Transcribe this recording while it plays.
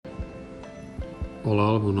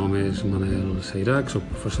Hola, el meu nom és Manel Seirac, soc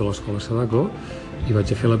professor a l'Escola Sadaco i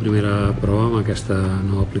vaig a fer la primera prova amb aquesta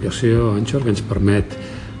nova aplicació Anchor que ens permet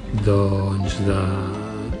de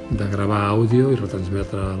gravar àudio i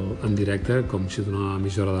retransmetre'l en directe com si d'una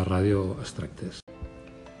emissora de ràdio es tractés.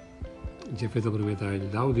 Ja he fet el primer tall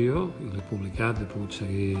d'àudio i l'he publicat, l'he pogut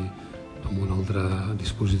seguir amb un altre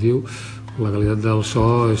dispositiu. La qualitat del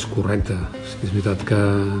so és correcta. És veritat que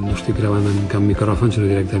no estic gravant en cap micròfon, sinó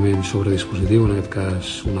directament sobre dispositiu, en aquest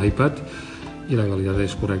cas un iPad, i la qualitat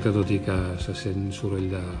és correcta, tot i que se sent soroll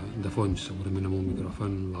de fons. Segurament amb un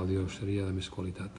micròfon l'àudio seria de més qualitat.